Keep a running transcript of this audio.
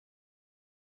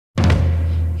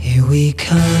we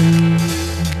come,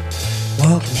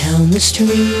 walking down the street.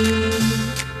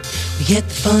 We get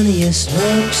the funniest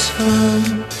looks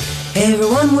from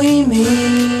everyone we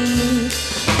meet.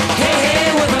 Hey,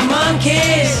 hey, we're the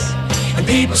Monkees, and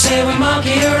people say we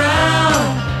monkey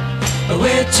around, but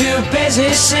we're too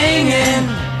busy singing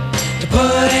to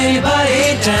put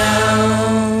anybody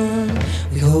down.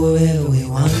 We go wherever we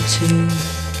want to,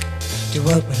 do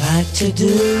what we like to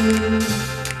do.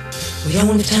 We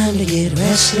don't have time to get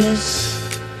restless,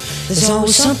 there's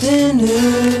always something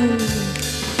new.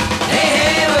 Hey,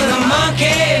 hey, we're the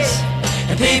Monkees,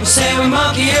 and people say we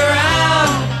monkey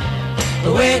around,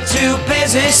 but we're too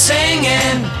busy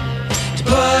singing to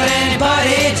put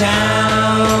anybody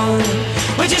down.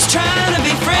 We're just trying to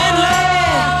be friendly,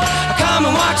 come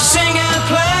and watch us sing and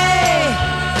play.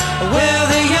 We're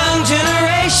the young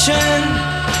generation,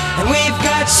 and we've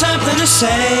got something to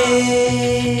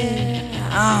say.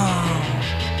 Oh.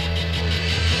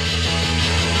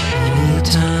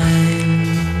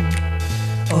 Anytime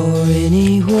or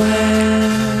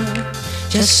anywhere,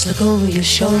 just look over your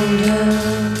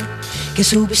shoulder,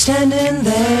 guess who'll be standing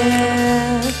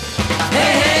there?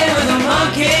 Hey, hey, we're the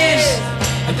Monkees,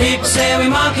 and people say we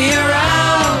monkey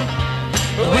around,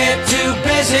 but we're too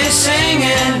busy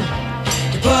singing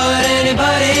to put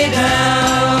anybody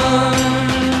down.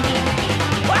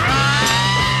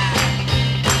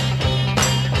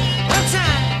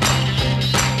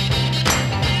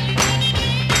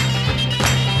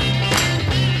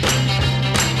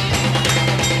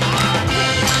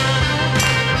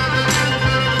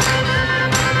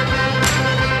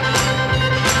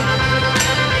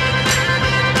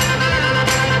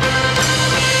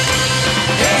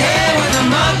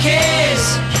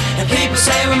 And people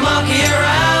say we monkey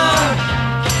around,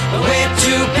 but we're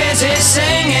too busy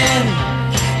singing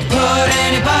to put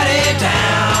anybody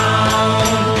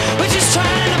down. We're just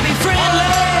trying to be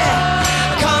friendly,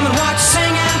 come and watch us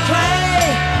sing and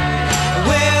play.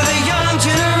 We're the young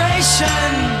generation,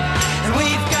 and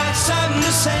we've got something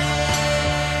to say.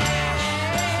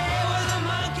 We're the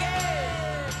Monkees.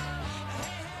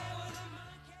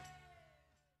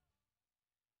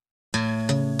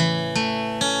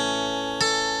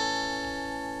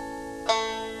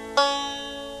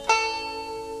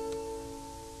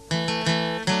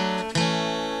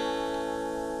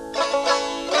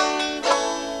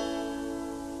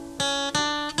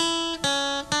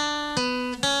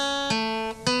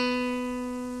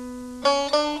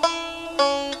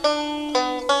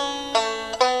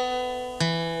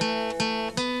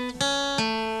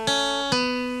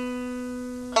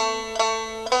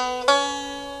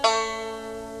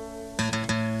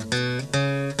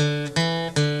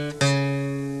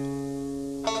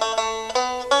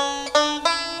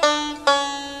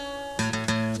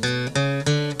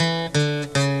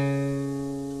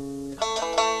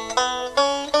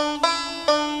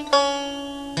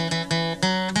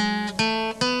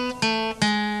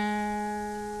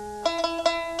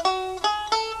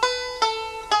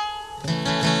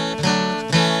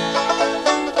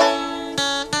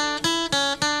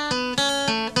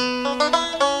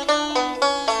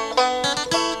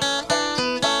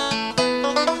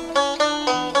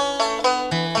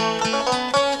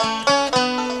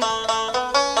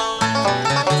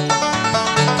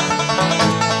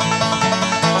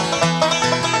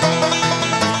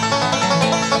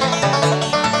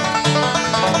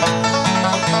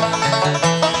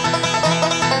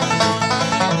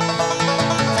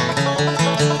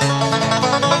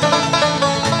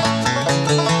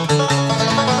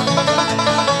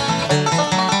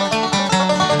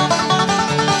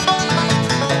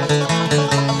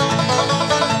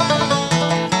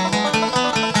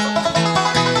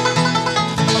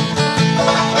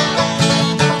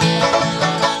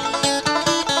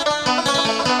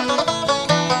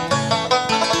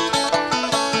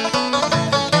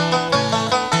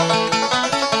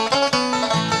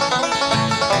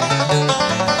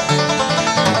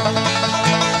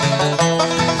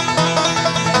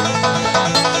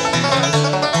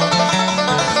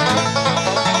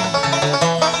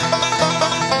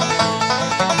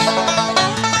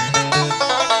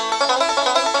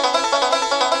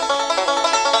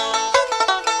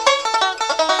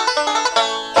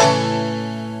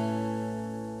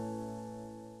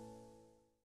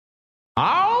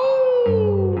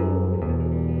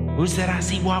 Who's that I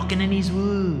see walking in these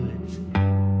woods?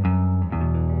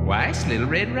 Why, it's Little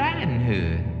Red Riding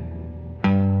Hood.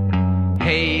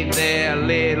 Hey there,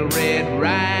 Little Red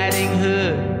Riding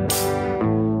Hood,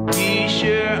 you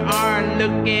sure are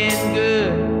looking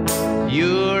good.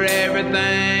 You're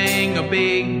everything a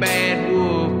big bad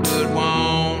wolf could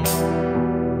want.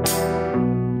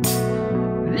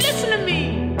 Listen to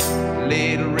me,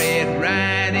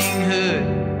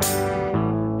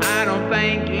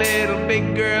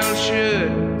 big girl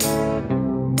should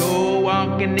go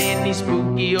walking in these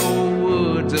spooky old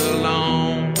woods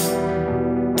alone.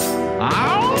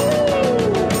 Oh,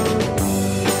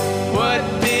 what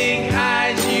big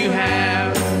eyes you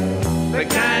have, the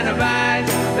kind of eyes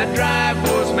that drive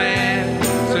fools mad.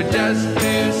 So just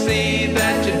to see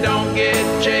that you don't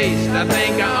get chased, I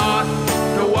think I ought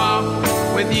to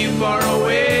walk with you for a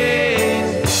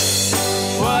ways.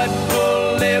 What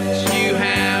full lips you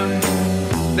have,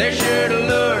 they're sure to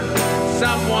lure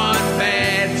someone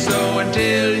bad. So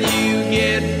until you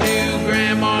get to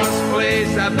Grandma's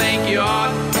place, I think you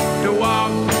ought to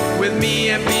walk with me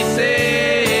and be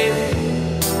safe.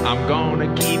 I'm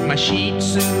gonna keep my sheet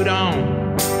suit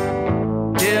on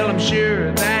till I'm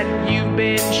sure that you've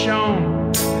been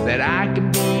shown that I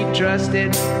can be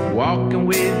trusted walking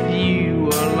with you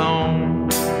alone.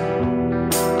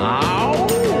 Oh,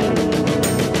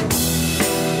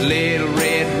 Little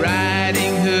Red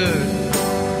Riding Hood,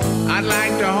 I'd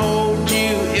like to hold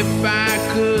you if I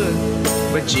could,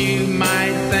 but you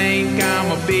might think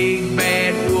I'm a big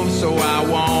bad wolf, so I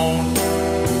won't.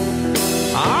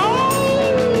 Oh,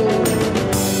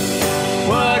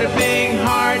 what a big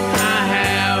heart I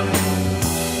have,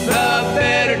 the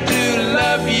better to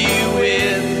love you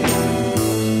with.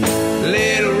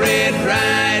 Little Red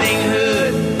Riding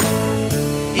Hood,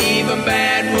 even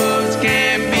bad wolves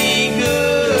can be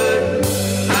good.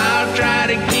 I'll try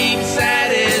to keep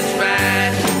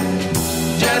satisfied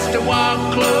just to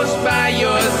walk close by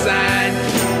your side.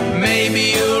 Maybe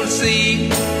you'll see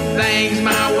things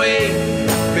my way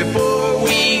before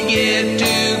we get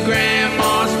to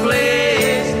Grandma's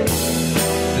place.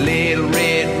 Little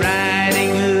Red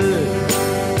Riding Hood,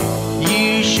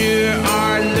 you sure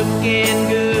are looking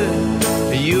good.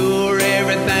 You're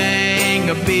everything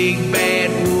a big bad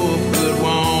wolf could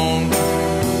want.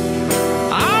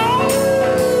 Oh,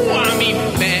 I mean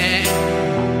bad.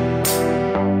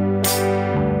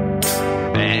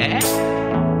 Bad.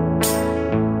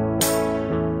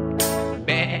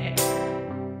 Bad.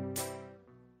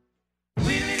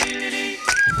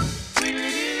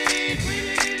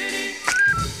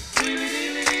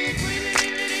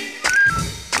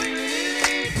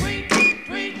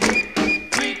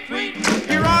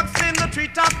 He rocks in the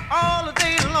treetop all the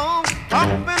day long,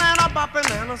 hopping and a bopping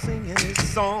and a singing his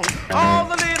song. All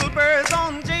the little birds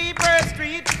on Jaybird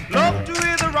Street love to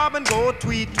hear the robin go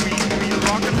tweet, tweet, tweet.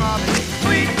 Rockin' Robin,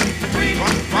 tweet, tweet,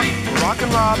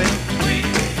 rockin' Robin, tweet,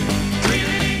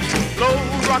 tweet. Slow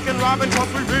rockin' Robin,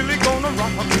 'cause we really gonna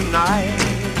rock tonight.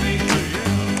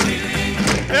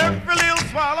 Every little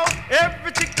swallow,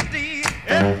 every chickadee,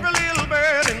 every little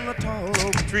bird in the tall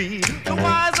oak tree, the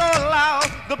wise old loud,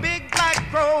 the big black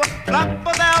crow, flap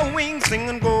of their wings, sing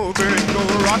and go, bird, go.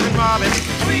 Rockin' Robin,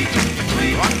 tweet,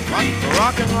 tweet,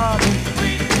 rockin' Robin,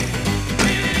 tweet,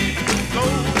 tweet.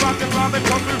 Slow rockin' Robin,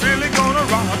 'cause we really gonna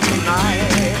rock tonight.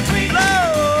 Slow.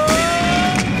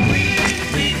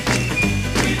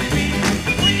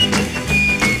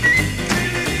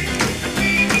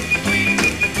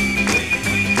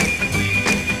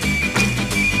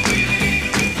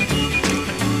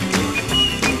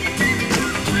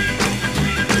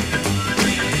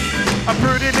 A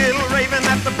pretty little raven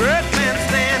at the birdman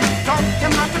stand taught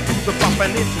him how to do the bop,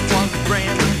 and it was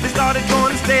grand. They started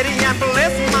going steady and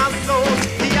bless my soul.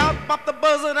 He out-bopped the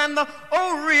buzzard and the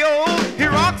oriole. He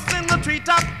rocks in the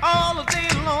treetop all the day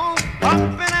long,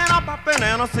 hopping and a bopping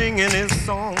and a singing his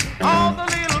song. All the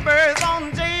little birds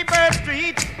on Jaybird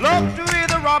Street love to hear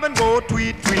the robin go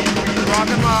tweet, tweet, tweet.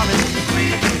 Rockin' Robin,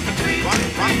 tweet, tweet,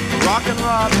 rockin'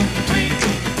 Robin, tweet.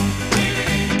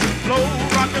 Slow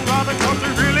rockin' Robin, 'cause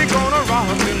we're really gonna rock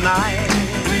tonight.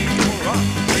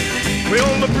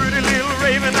 Well, the pretty little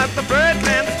raven at the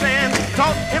birdman stand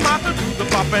taught him how to do the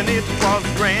bop, and it was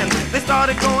grand. They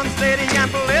started going steady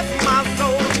and bless my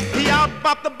soul. He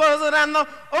out-bopped the buzzard and the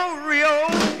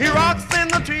oriole. He rocks in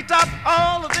the treetop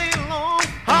all the day long,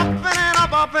 hopping and a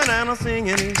bopping and a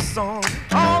singing his song.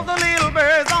 All the little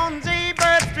birds on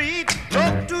Jaybird Street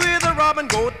love to hear the robin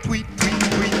go tweet, tweet,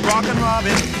 tweet. Rockin'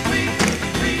 Robin, tweet,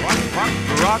 tweet,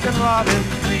 rockin' Robin,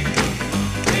 tweet, tweet.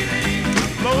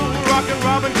 Slow rockin'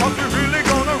 Robin, 'cause we're really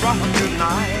gonna rock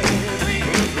tonight.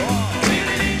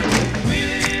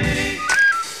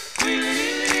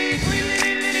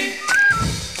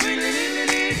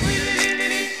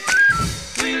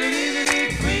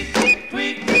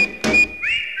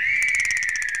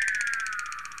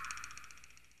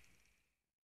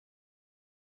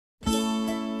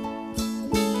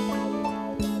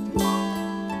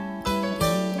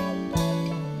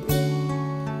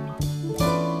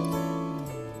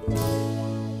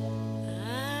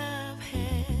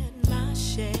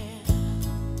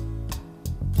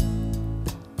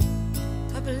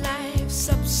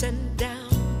 ups and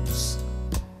downs,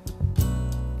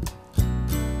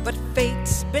 but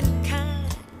fate's been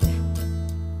kind.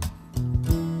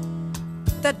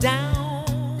 The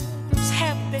downs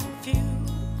have been few.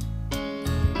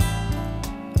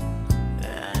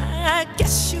 I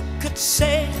guess you could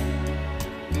say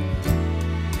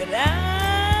that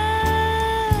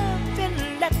I've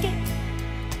been lucky.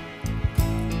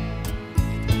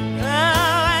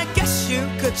 I guess you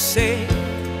could say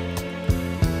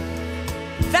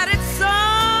that it's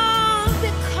all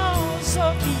because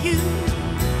of you.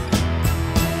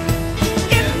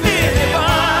 If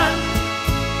anyone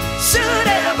should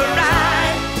ever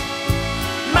write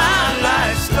my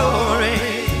life story,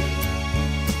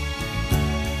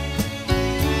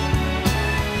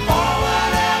 for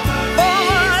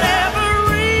whatever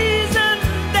reason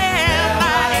there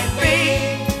might be,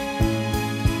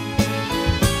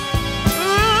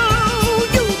 ooh,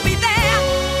 you'll be there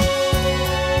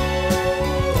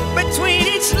between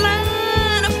each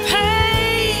line of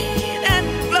pain and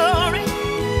glory,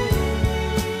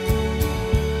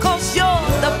 'cause you're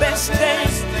the best thing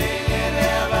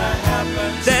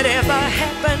that ever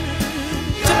happened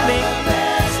to me.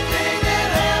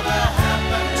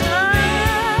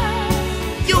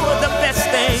 You're the best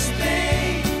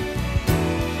thing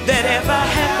that ever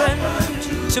happened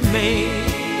to me.